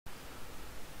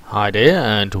Hi there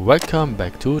and welcome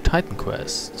back to Titan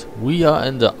Quest. We are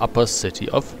in the upper city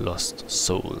of Lost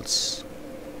Souls.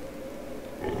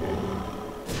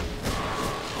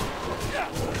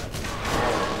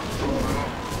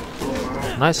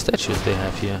 Nice statues they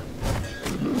have here.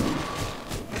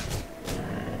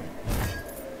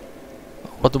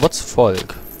 What's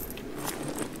Volk?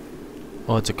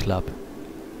 Oh, it's a club.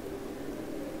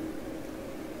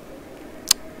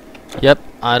 Yep,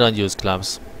 I don't use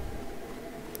clubs.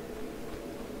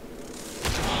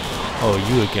 Oh,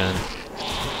 you again.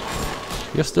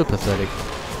 You're still pathetic.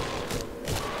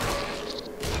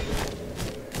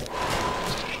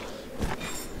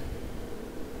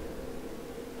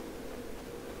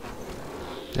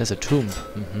 There's a tomb.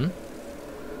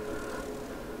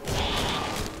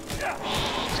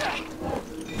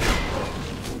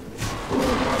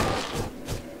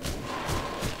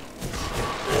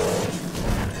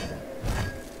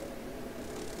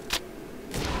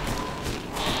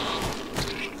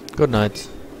 Good night.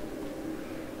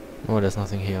 Oh, there's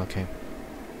nothing here, okay.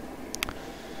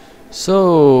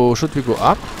 So, should we go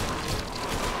up?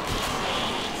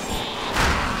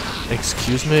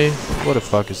 Excuse me? What the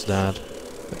fuck is that?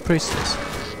 A priestess.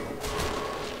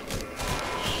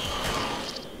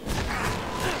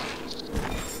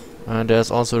 And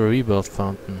there's also a rebirth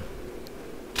fountain.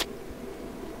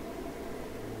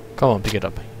 Come on, pick it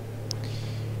up.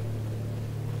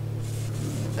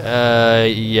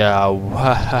 Yeah,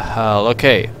 well,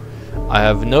 okay. I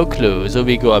have no clue, so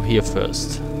we go up here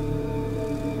first.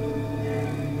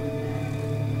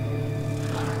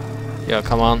 Yeah,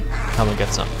 come on and get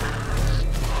some.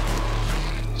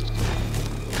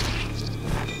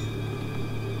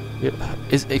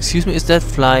 Excuse me, is that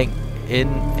flying in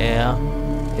air,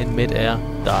 in mid-air?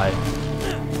 Die.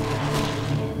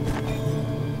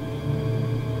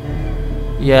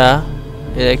 Yeah,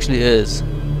 it actually is.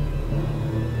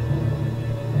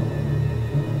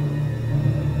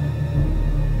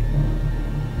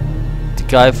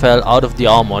 Guy fell out of the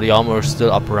armor is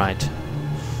still upright.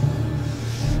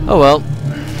 Oh well.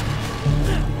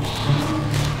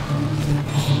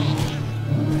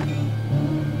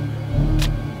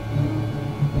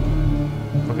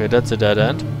 Okay, that's a dead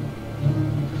end.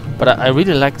 But I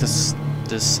really like this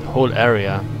whole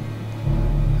area.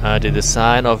 The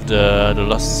design of the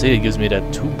Lost City gives me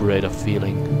that Tomb Raider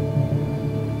feeling.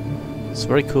 It's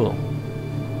very cool.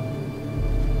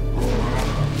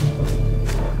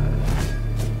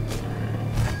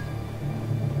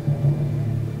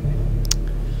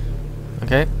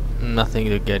 Okay, nothing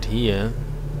to get here.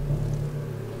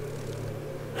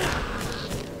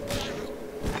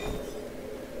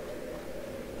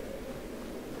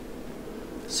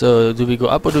 So, do we go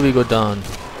up or do we go down?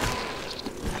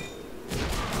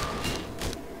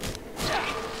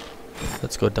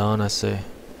 Let's go down, I say.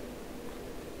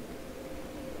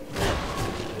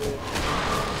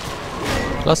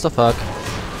 Clusterfuck.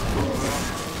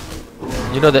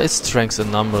 You know, there is strength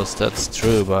in numbers, that's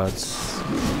true, but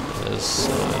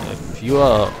if you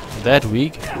are that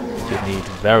weak, you need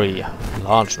very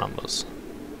large numbers.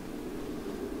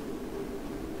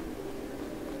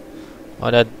 Oh,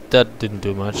 that didn't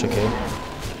do much, okay.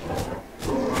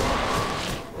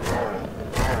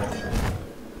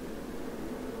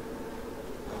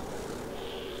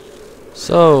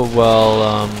 So,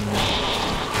 well,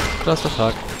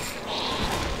 clusterfuck.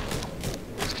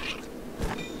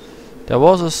 There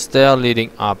was a stair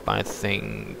leading up, I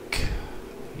think.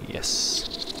 Yes.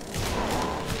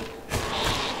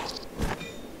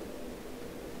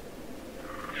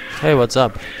 Hey, what's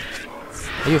up?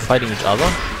 Are you fighting each other?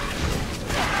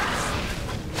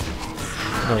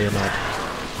 No, you're not.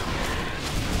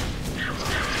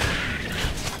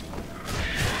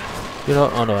 You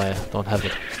know, oh no, I don't have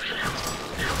it.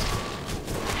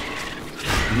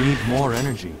 You need more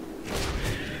energy.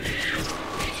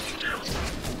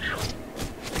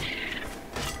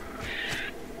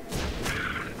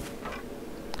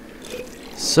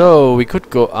 So, we could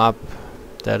go up.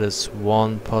 That is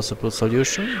one possible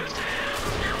solution.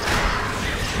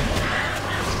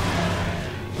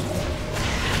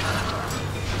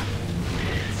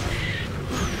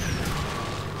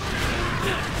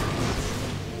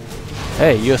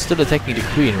 Hey, you're still attacking the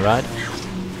queen, right?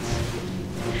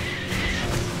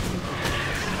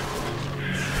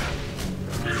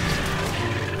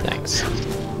 Thanks.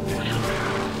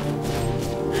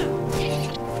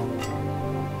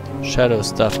 Shadow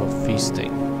Stuff of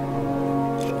Feasting.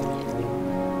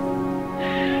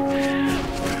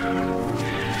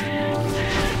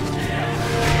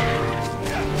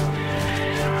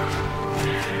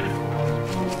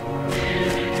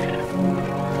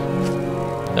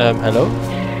 Hello?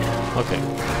 Okay.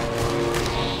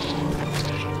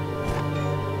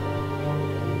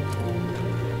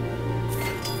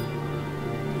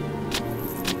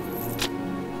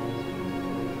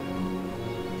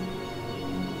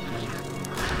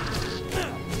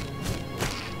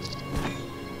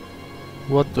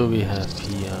 What do we have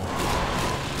here?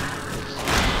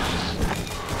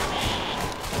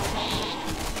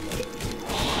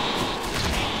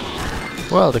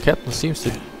 Well, the captain seems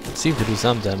to do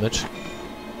some damage.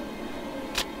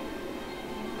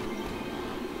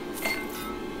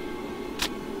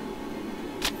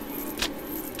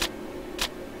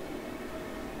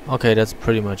 Okay, that's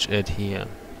pretty much it here.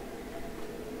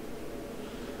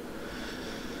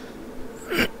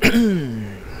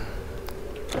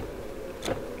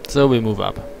 So we move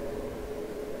up.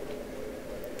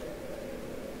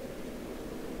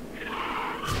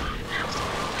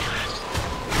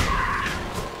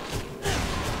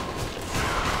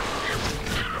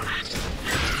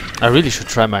 I really should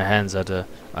try my hands at a...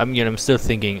 I'm still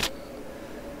thinking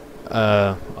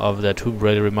of the Tomb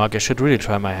Raider remark. I should really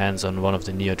try my hands on one of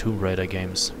the near Tomb Raider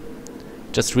games.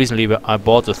 Just recently I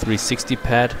bought the 360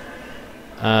 pad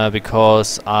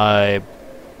because I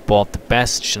bought the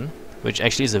Bastion, which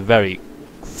actually is a very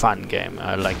fun game.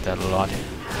 I like that a lot.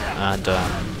 And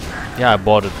yeah, I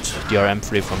bought it DRM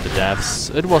free from the devs.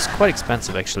 It was quite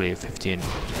expensive actually, $15,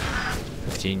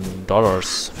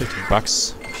 $15, a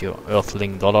few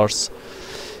Earthling dollars.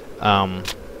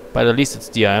 But at least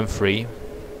it's DRM free.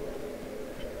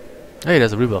 Hey,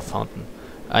 there's a river fountain.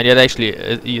 And yet actually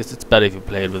it's better if you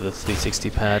play it with a 360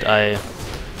 pad. I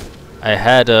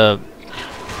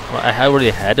already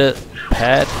had a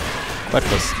pad quite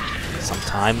for some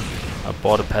time. I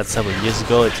bought a pad several years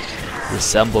ago. It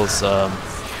resembles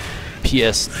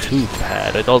PS2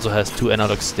 pad. It also has 2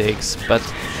 analog sticks, but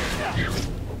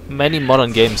many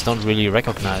modern games don't really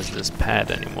recognize this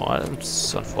pad anymore.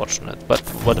 It's unfortunate, but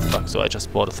what the fuck, so I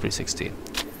just bought a 360.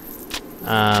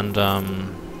 And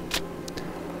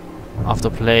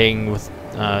after playing with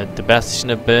the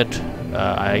Bastion a bit,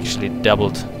 I actually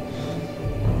dabbled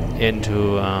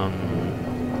into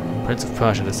Prince of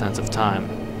Persia: The Sands of Time.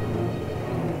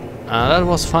 That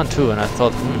was fun too, and I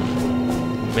thought,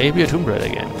 maybe a Tomb Raider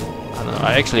game. I don't know,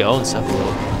 I actually own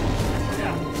several,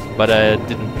 but I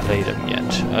didn't play them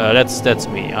yet. That's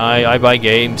me. I buy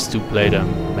games to play them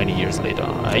many years later.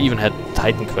 I even had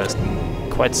Titan Quest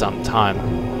quite some time,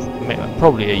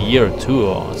 probably a year or two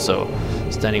or so,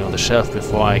 standing on the shelf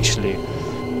before I actually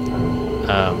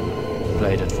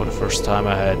played it for the first time.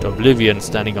 I had Oblivion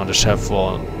standing on the shelf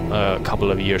for a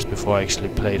couple of years before I actually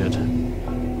played it.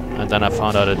 And then I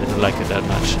found out I didn't like it that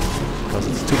much, because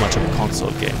it's too much of a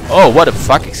console game. Oh, what the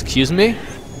fuck, excuse me?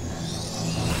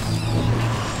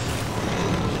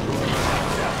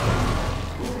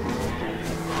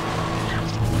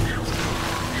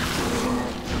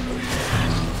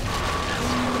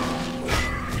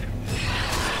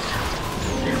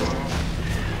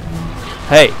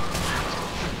 Hey!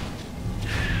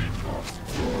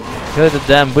 Kill the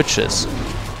damn witches.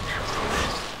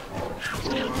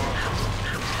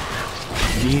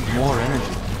 Need more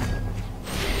energy.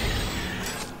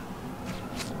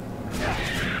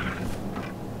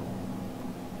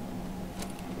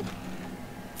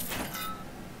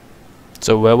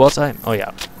 So where was I? Oh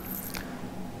yeah.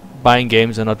 Buying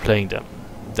games and not playing them.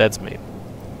 That's me.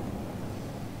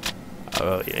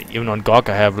 Yeah, even on GOG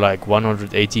I have like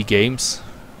 180 games,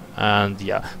 and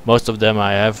yeah, most of them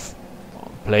I have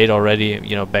played already,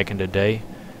 you know, back in the day,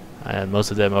 and most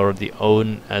of them I already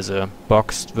own as a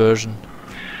boxed version.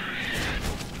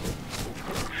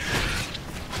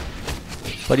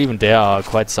 But even there are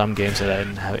quite some games that I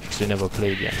have actually never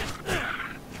played yet.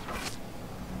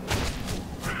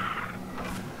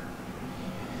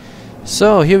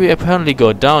 So here we apparently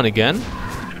go down again.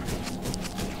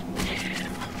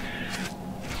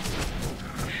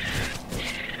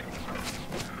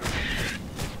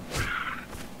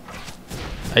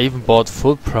 I even bought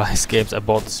full price games. I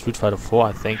bought Street Fighter 4,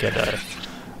 I think,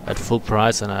 at full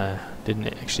price, and I didn't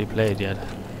actually play it yet.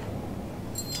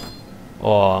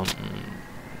 Or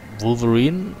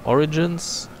Wolverine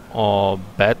Origins, or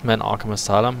Batman Arkham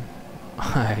Asylum.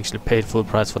 I actually paid full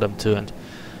price for them too, and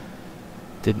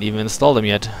didn't even install them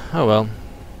yet. Oh well.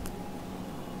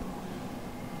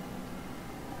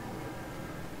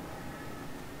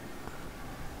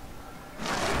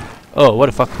 Oh, what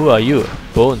the fuck, who are you?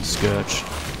 Bone Scourge.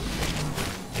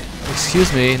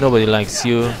 Excuse me, nobody likes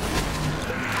you.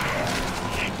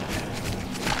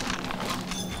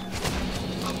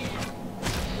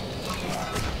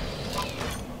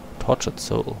 Tortured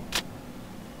soul.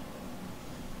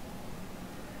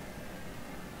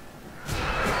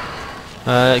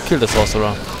 Kill the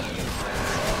sorcerer.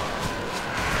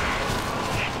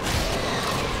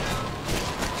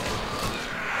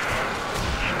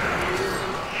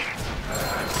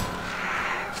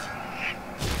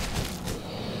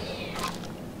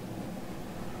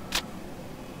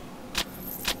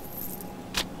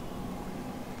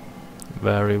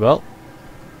 Very well.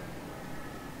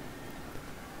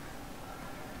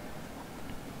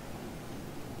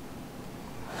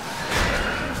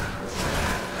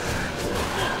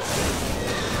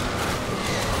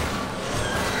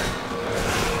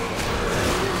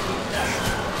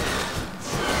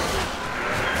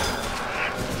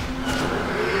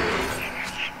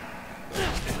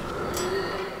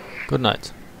 Good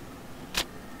night.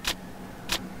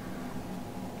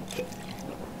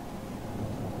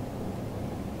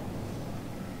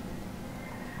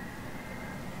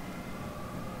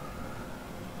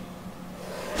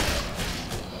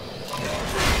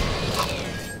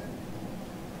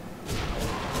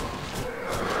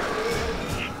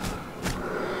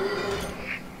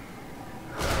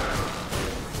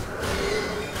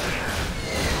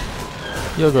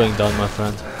 You're going down, my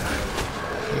friend.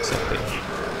 Exactly.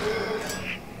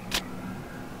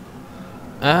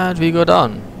 And we go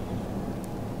down.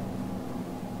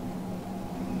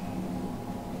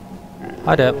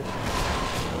 Hi there.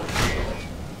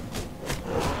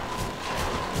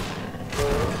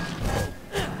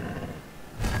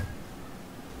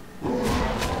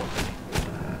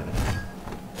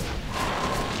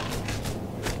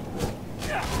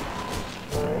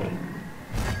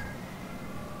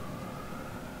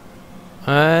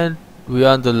 And we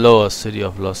are in the lower city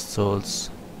of Lost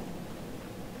Souls.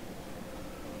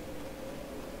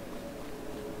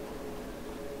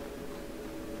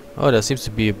 Oh, there seems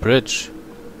to be a bridge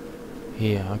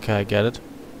here. Okay, I get it.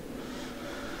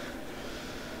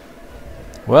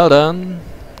 Well done.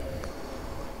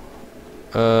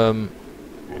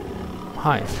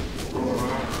 Hi.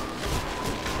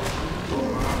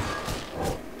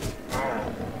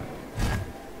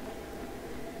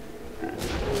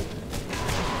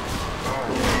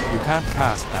 You can't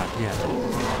pass that yet.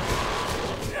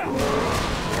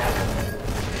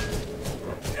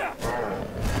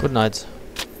 Good night.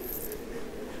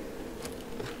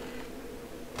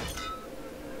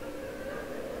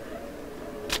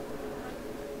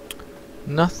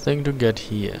 Nothing to get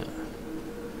here.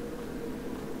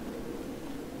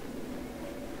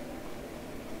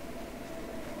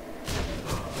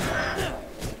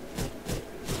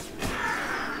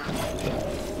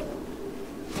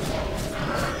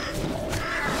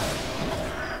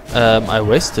 I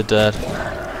wasted that.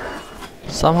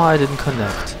 Somehow I didn't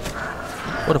connect.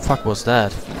 What the fuck was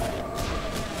that?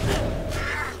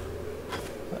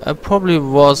 It probably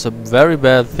was a very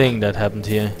bad thing that happened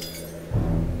here.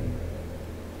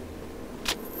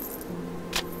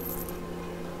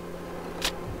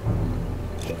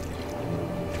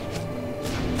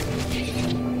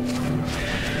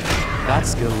 That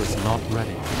skill is not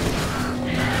ready.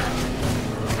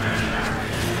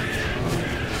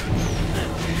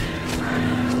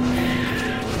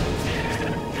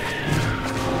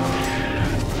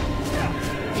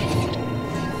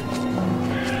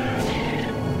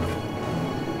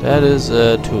 That is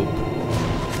a tube.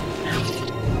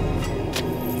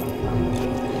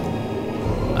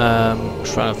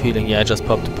 Shrine of Healing. Yeah, I just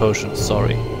popped the potion.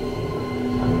 Sorry.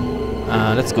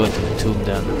 Let's go into the tomb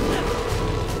then.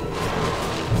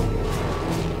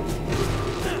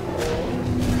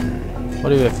 What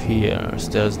do we have here?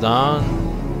 Stairs down.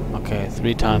 Okay,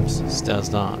 3 times stairs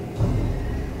down.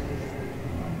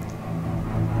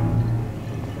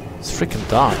 It's freaking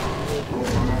dark.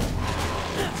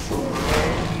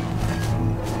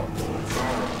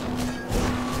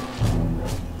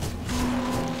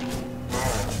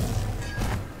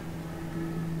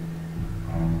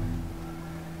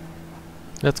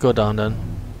 Let's go down then.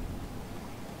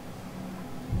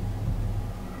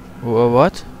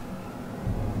 What?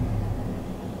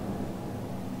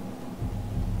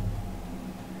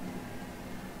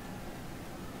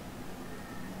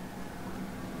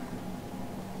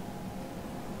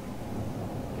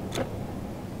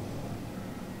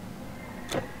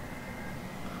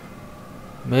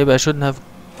 Maybe I shouldn't have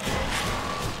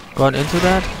gone into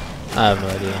that? I have no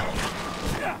idea.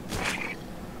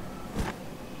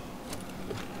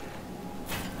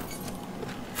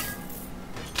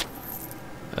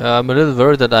 I'm a little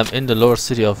worried that I'm in the lower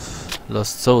city of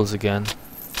Lost Souls again.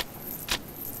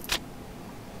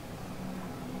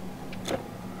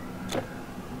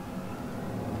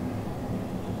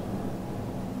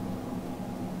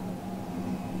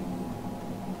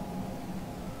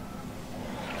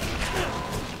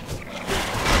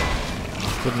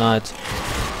 Good night.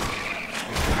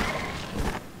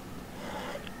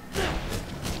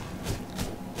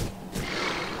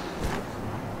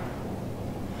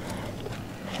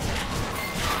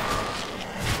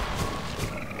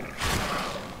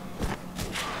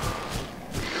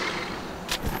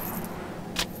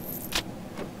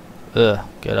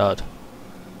 Get out.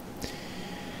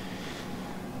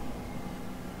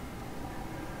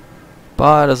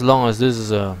 But as long as this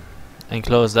is a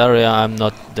enclosed area, I'm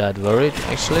not that worried,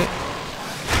 actually.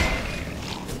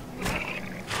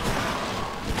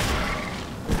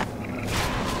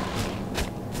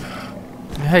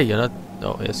 Hey, you're not...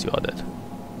 Oh, yes, you are dead.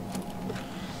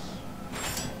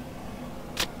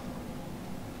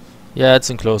 Yeah,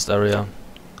 it's enclosed area.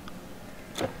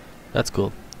 That's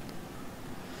cool.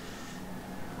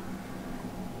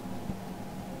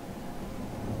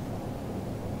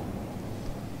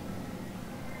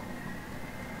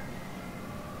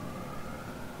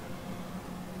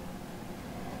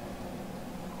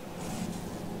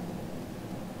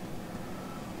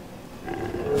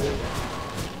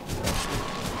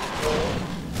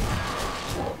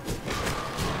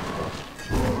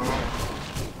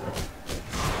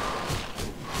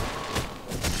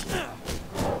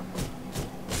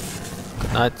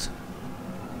 Good night.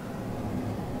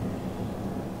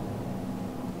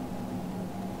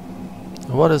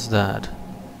 What is that?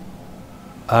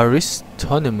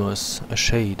 Aristonymus, a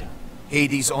shade.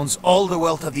 Hades owns all the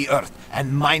wealth of the earth,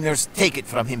 and miners take it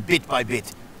from him bit by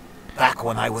bit. Back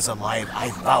when I was alive,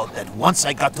 I vowed that once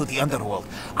I got to the underworld,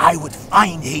 I would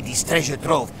find Hades' treasure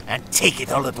trove and take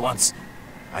it all at once.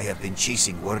 I have been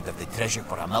chasing word of the treasure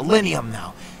for a millennium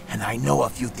now, and I know a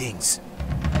few things.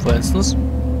 For instance?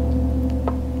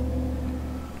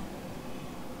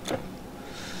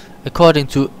 According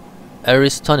to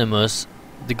Aristonymus,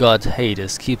 the god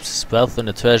Hades keeps his wealth in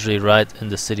the treasury right in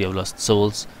the City of Lost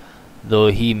Souls. Though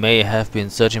he may have been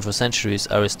searching for centuries,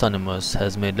 Aristonymus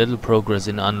has made little progress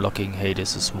in unlocking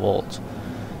Hades' vault.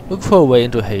 Look for a way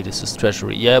into Hades'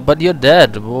 treasury. Yeah, but you're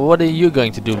dead. What are you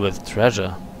going to do with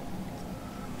treasure?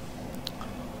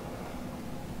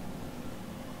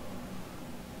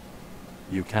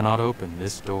 You cannot open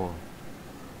this door.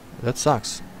 That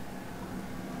sucks.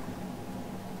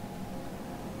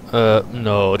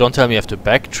 No, don't tell me I have to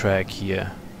backtrack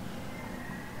here.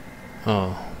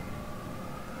 Oh.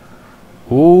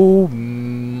 Oh,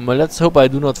 well, let's hope I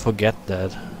do not forget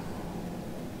that.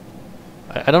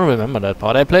 I don't remember that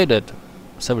part. I played it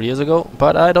several years ago,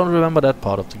 but I don't remember that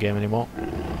part of the game anymore.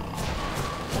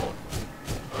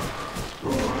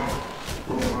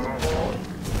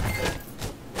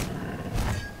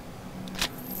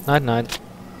 Night night.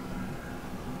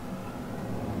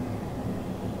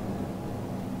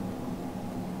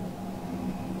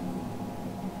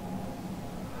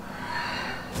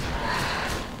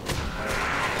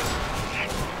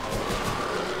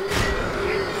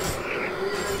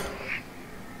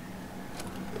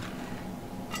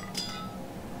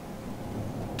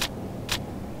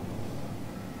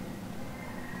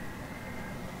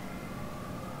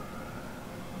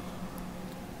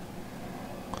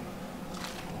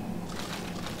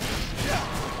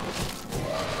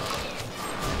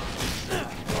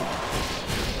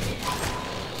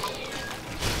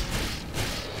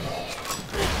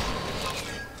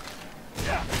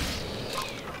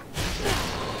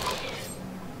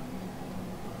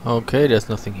 Okay, there's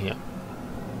nothing here.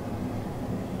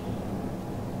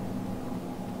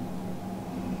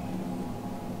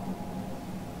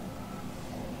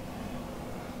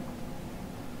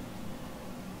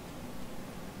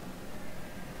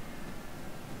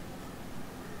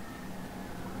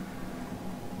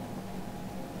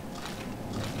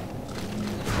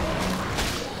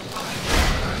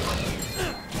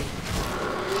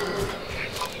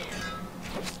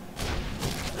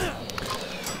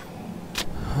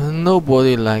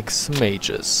 Nobody likes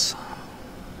mages.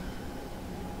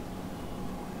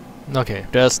 Okay,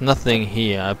 there's nothing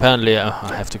here. Apparently I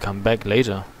have to come back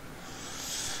later.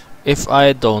 If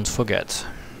I don't forget.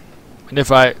 And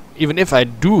even if I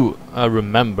do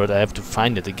remember it, I have to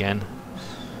find it again.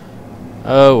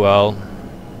 Oh well.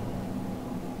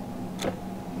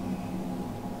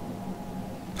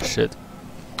 Shit.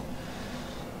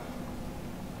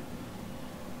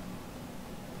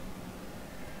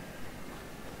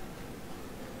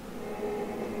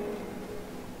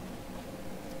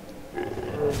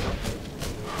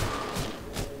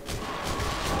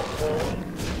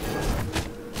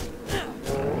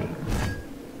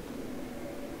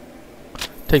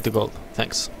 Take the gold,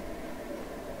 thanks.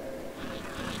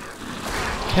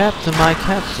 Captain, my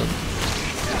captain.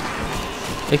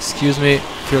 Excuse me,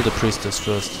 kill the priestess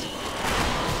first.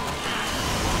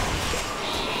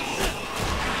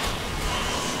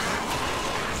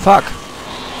 Fuck!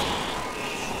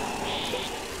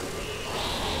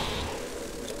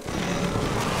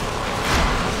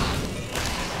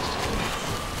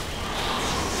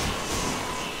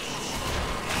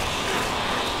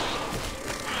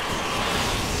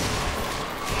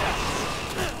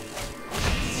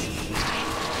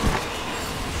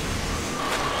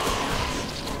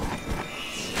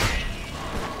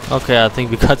 Okay, I think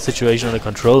we got situation under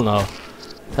control now.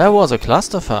 That was a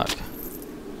clusterfuck.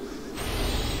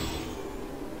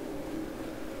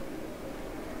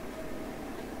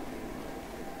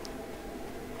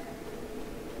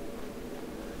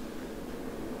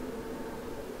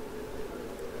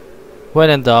 When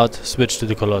in doubt, switch to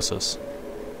the Colossus.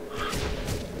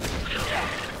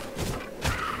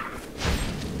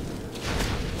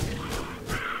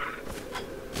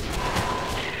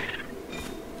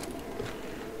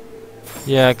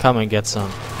 Yeah, come and get some.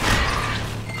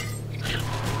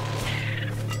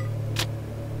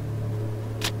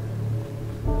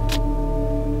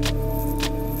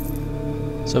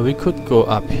 So we could go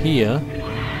up here.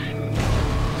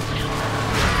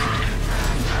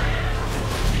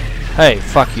 Hey,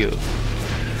 fuck you.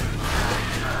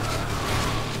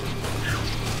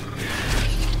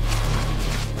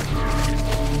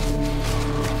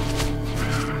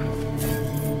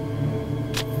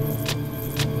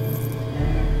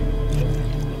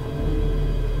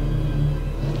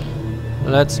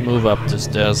 Let's move up the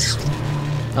stairs.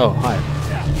 Oh, hi.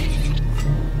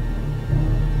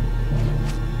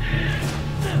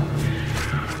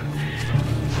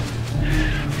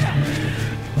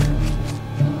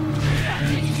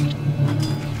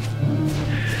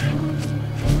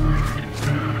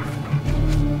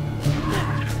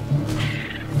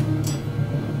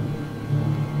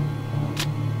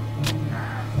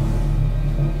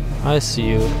 I see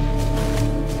you.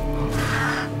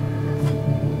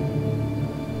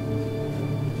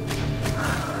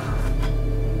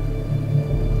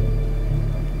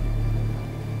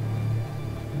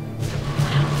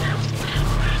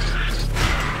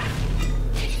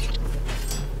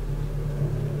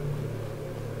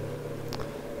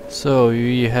 So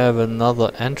we have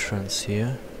another entrance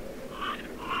here.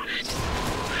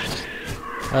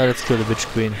 Let's kill the Witch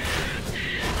Queen.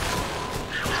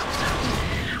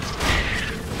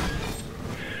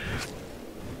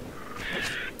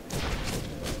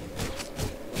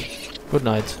 Good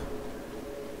night.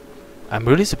 I'm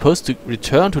really supposed to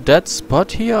return to that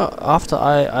spot here after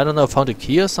I don't know, found a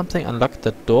key or something, unlocked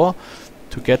that door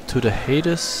to get to the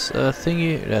Hades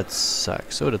thingy? That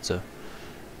sucks. Oh, that's a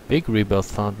big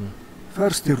rebirth fountain.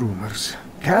 First the rumors.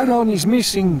 Charon is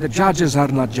missing, the judges are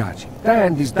not judging.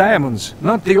 Then these demons,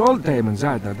 not the old demons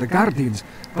either, the guardians,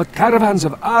 but caravans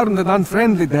of armed and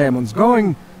unfriendly demons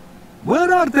going...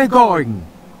 Where are they going?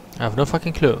 I have no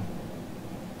fucking clue.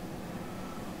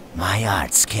 My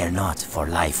arts care not for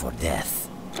life or death.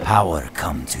 Power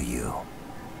come to you.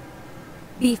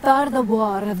 Before the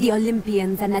war of the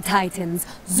Olympians and the Titans,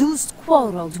 Zeus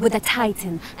quarreled with a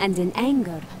Titan and in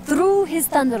anger threw his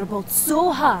thunderbolt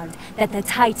so hard that the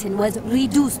Titan was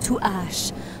reduced to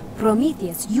ash.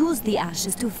 Prometheus used the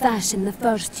ashes to fashion the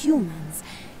first humans.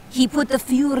 He put the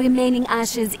few remaining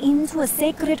ashes into a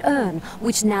sacred urn,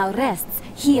 which now rests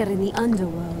here in the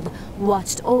underworld,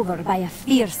 watched over by a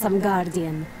fearsome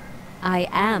guardian. I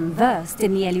am versed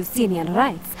in the Eleusinian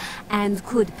rites, and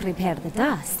could prepare the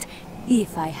dust,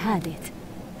 if I had it.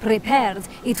 Prepared,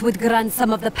 it would grant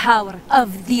some of the power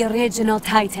of the original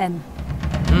Titan.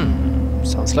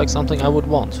 Sounds like something I would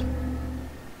want.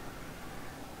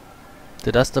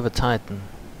 The dust of a Titan.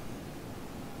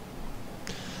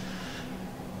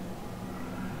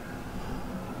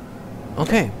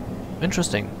 Okay,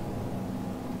 interesting.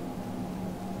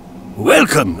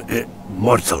 Welcome,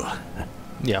 mortal.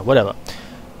 Yeah, whatever.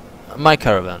 My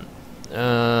caravan.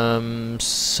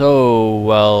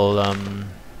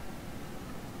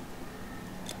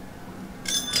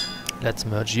 Let's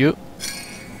merge you.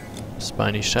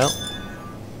 Spiny shell.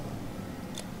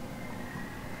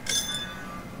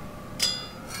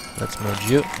 Let's merge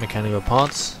you. Mechanical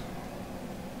parts.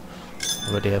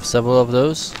 Already have several of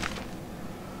those.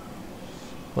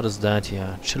 What is that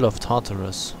here? Chill of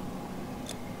Tartarus.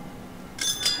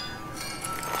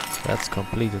 That's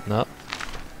completed now.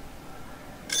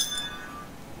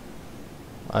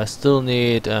 I still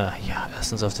need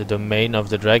Essence of the Domain of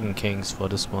the Dragon Kings for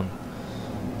this one.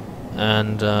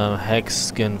 And Hex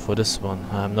Skin for this one.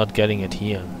 I'm not getting it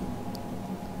here.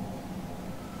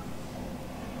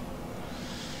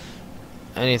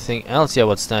 Anything else? Yeah,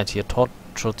 what's that here?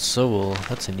 Tortured Soul.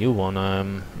 That's a new one,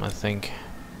 I think.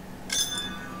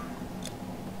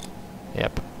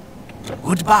 Yep.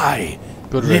 Goodbye,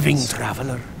 Good living riddance.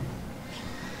 traveler.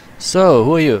 So,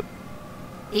 who are you?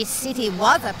 This city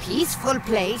was a peaceful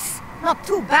place. Not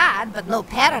too bad, but no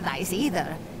paradise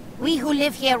either. We who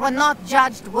live here were not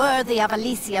judged worthy of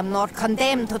Elysium nor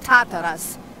condemned to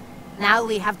Tartarus. Now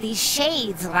we have these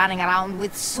shades running around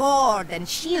with sword and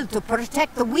shield to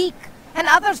protect the weak, and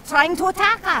others trying to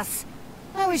attack us.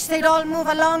 I wish they'd all move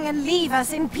along and leave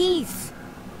us in peace.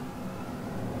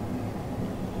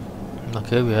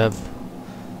 Okay, we have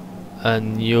a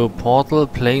new portal,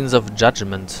 Plains of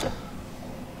Judgment.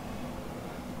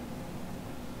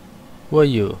 Who are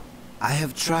you? I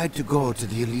have tried to go to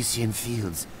the Elysian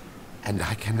fields, and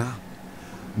I cannot.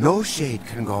 No shade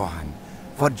can go on,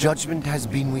 for judgment has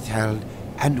been withheld,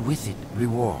 and with it,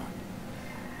 reward.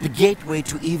 The gateway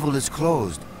to evil is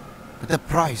closed, but the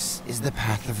price is the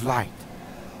path of light.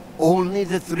 Only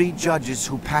the 3 judges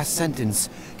who pass sentence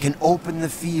can open the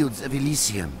fields of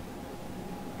Elysium.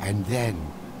 And then,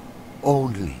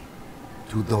 only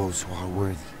to those who are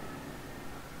worthy.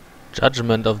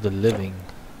 Judgment of the living.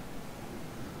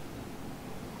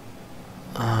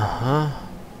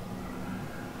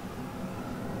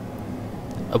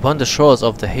 Upon the shores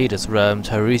of the Hades realm,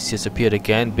 Tiresias appeared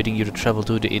again, bidding you to travel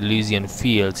to the Elysian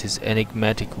fields. His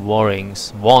enigmatic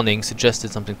warnings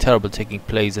suggested something terrible taking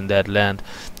place in that land.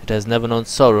 It has never known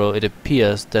sorrow. It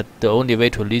appears that the only way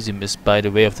to Elysium is by the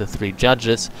way of the 3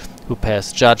 judges, who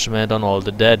pass judgment on all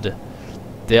the dead.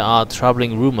 There are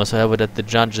troubling rumors, however, that the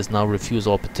judges now refuse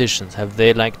all petitions. Have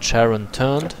they, like Charon,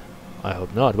 turned? I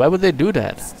hope not. Why would they do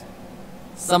that?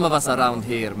 Some of us around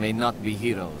here may not be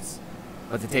heroes,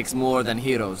 but it takes more than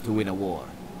heroes to win a war.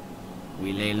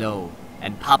 We lay low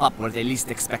and pop up where they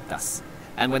least expect us,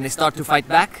 and when they start to fight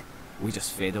back, we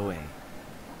just fade away.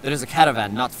 There is a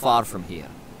caravan not far from here,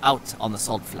 out on the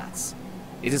salt flats.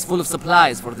 It is full of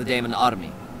supplies for the Daemon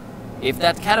army. If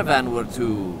that caravan were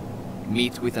to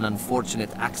meet with an unfortunate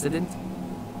accident,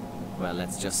 well,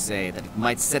 let's just say that it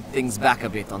might set things back a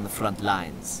bit on the front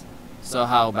lines. So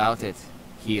how about it,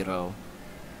 hero?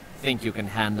 Think you can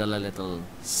handle a little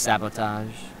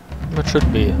sabotage? It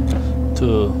should be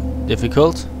too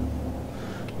difficult.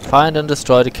 Find and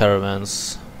destroy the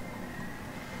caravans.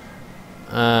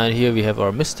 And here we have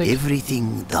our mystic.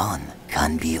 Everything done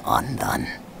can be undone.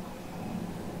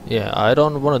 Yeah, I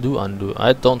don't want to do undo.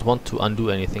 I don't want to undo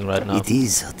anything right now. It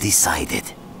is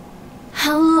decided.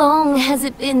 How long has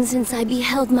it been since I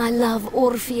beheld my love,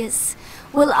 Orpheus?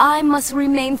 Well, I must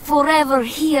remain forever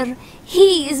here.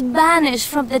 He is banished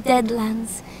from the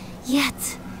Deadlands.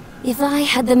 Yet, if I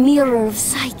had the mirror of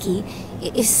Psyche,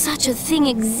 if such a thing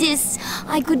exists,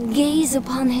 I could gaze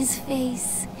upon his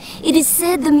face. It is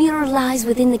said the mirror lies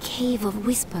within the Cave of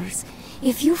Whispers.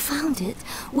 If you found it,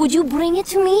 would you bring it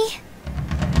to me?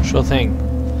 Sure thing.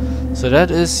 So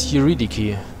that is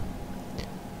Eurydice.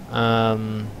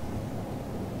 The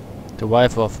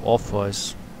wife of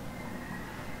Orpheus.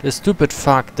 The stupid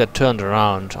fuck that turned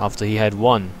around after he had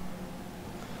won.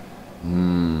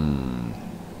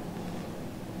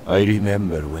 I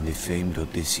remember when the famed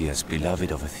Odysseus,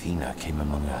 beloved of Athena, came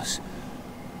among us.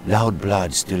 Loud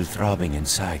blood still throbbing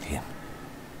inside him.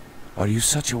 Are you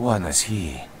such a one as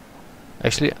he?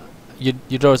 Actually,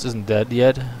 Eudoros isn't dead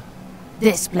yet.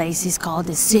 This place is called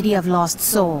the City of Lost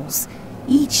Souls.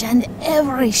 Each and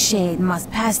every shade must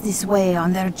pass this way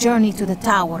on their journey to the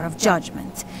Tower of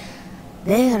Judgment.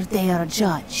 There they are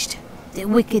judged. The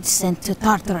wicked sent to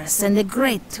Tartarus and the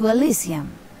great to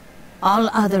Elysium. All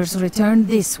others return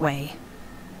this way.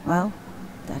 Well,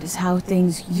 that is how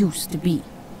things used to be.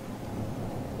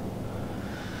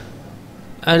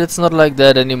 And it's not like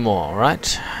that anymore,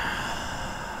 right?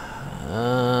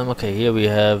 Okay, here we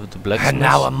have the blacksmith. And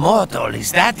now a mortal,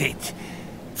 is that it?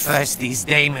 First these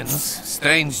demons,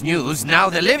 strange news, now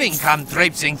the living come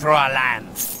traipsing through our land.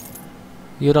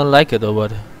 You don't like it or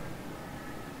what?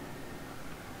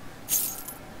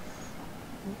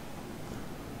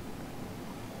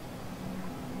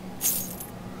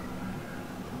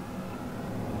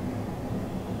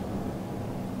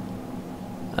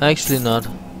 Actually not.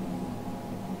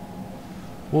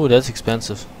 Ooh, that's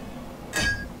expensive.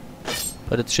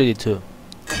 But it's shitty too.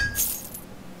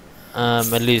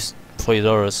 At least for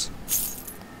Eudoros.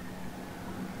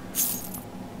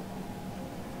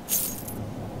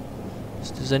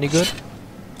 Is this any good?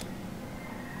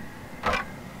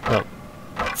 No.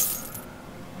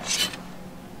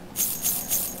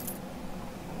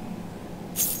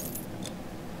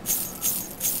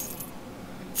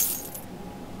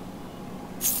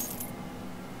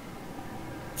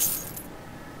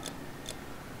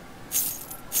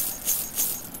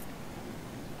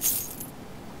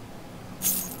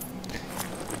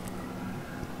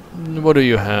 What do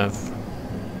you have?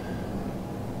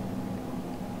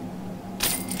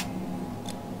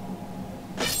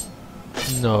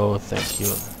 No, thank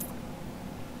you.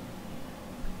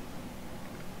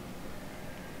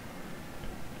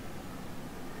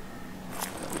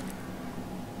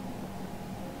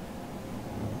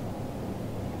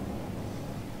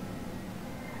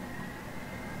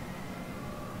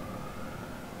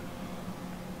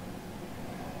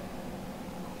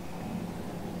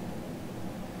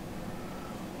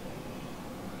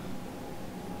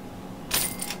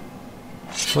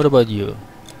 What about you?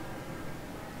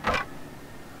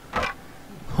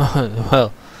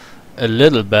 Well, a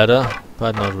little better,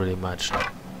 but not really much.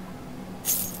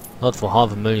 Not for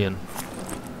 500,000.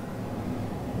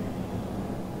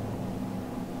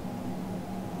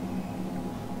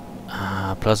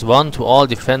 +1 to all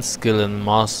defense skill and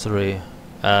mastery.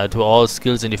 To all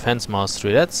skills in defense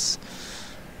mastery. That's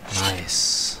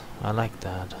nice. I like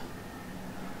that.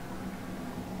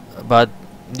 But,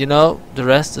 you know, the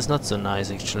rest is not so nice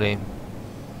actually.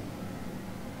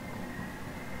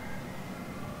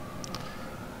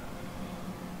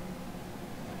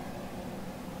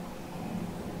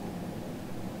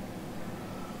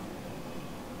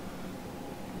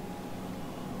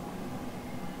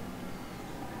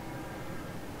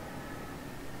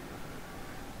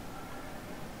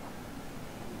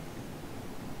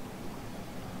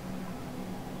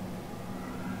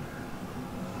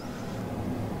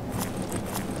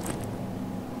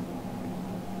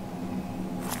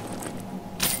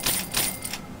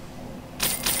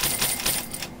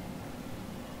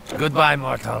 Goodbye,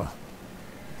 mortal.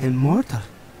 Immortal?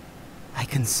 I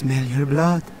can smell your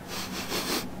blood.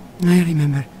 I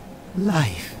remember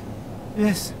life.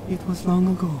 Yes, it was long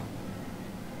ago.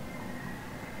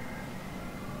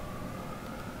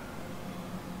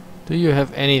 Do you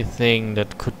have anything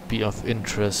that could be of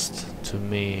interest to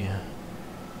me?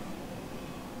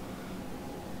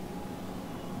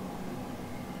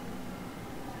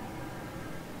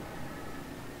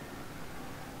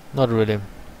 Not really.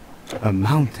 A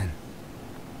mountain.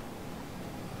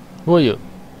 Who are you?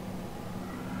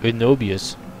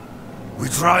 Eudoros. We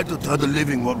tried to tell the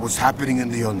living what was happening in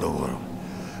the underworld.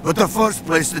 But the first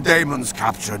place the demons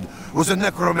captured was a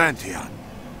necromantian.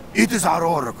 It is our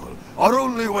oracle, our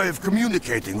only way of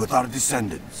communicating with our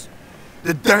descendants.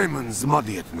 The demons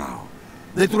muddy it now.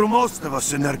 They threw most of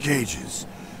us in their cages.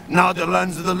 Now the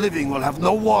lands of the living will have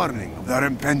no warning of their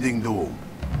impending doom.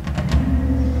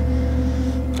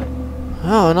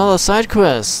 Oh, another side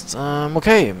quest.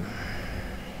 Okay.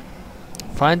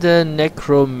 Find the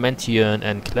necromantian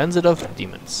and cleanse it of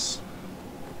demons.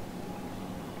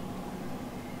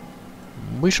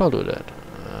 We shall do that.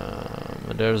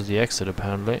 There's the exit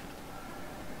apparently.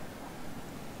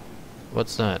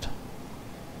 What's that?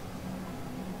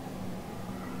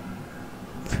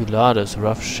 Eudoros,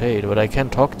 rough shade, but I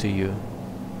can't talk to you.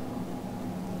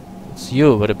 It's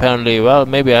you, but apparently, well,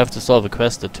 maybe I have to solve a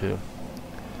quest or two.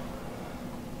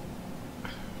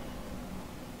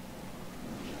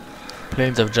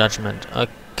 Plains of Judgment.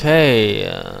 Okay,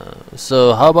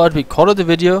 so how about we call it a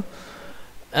video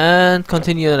and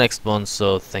continue the next one.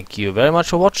 So thank you very much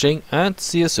for watching and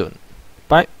see you soon.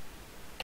 Bye.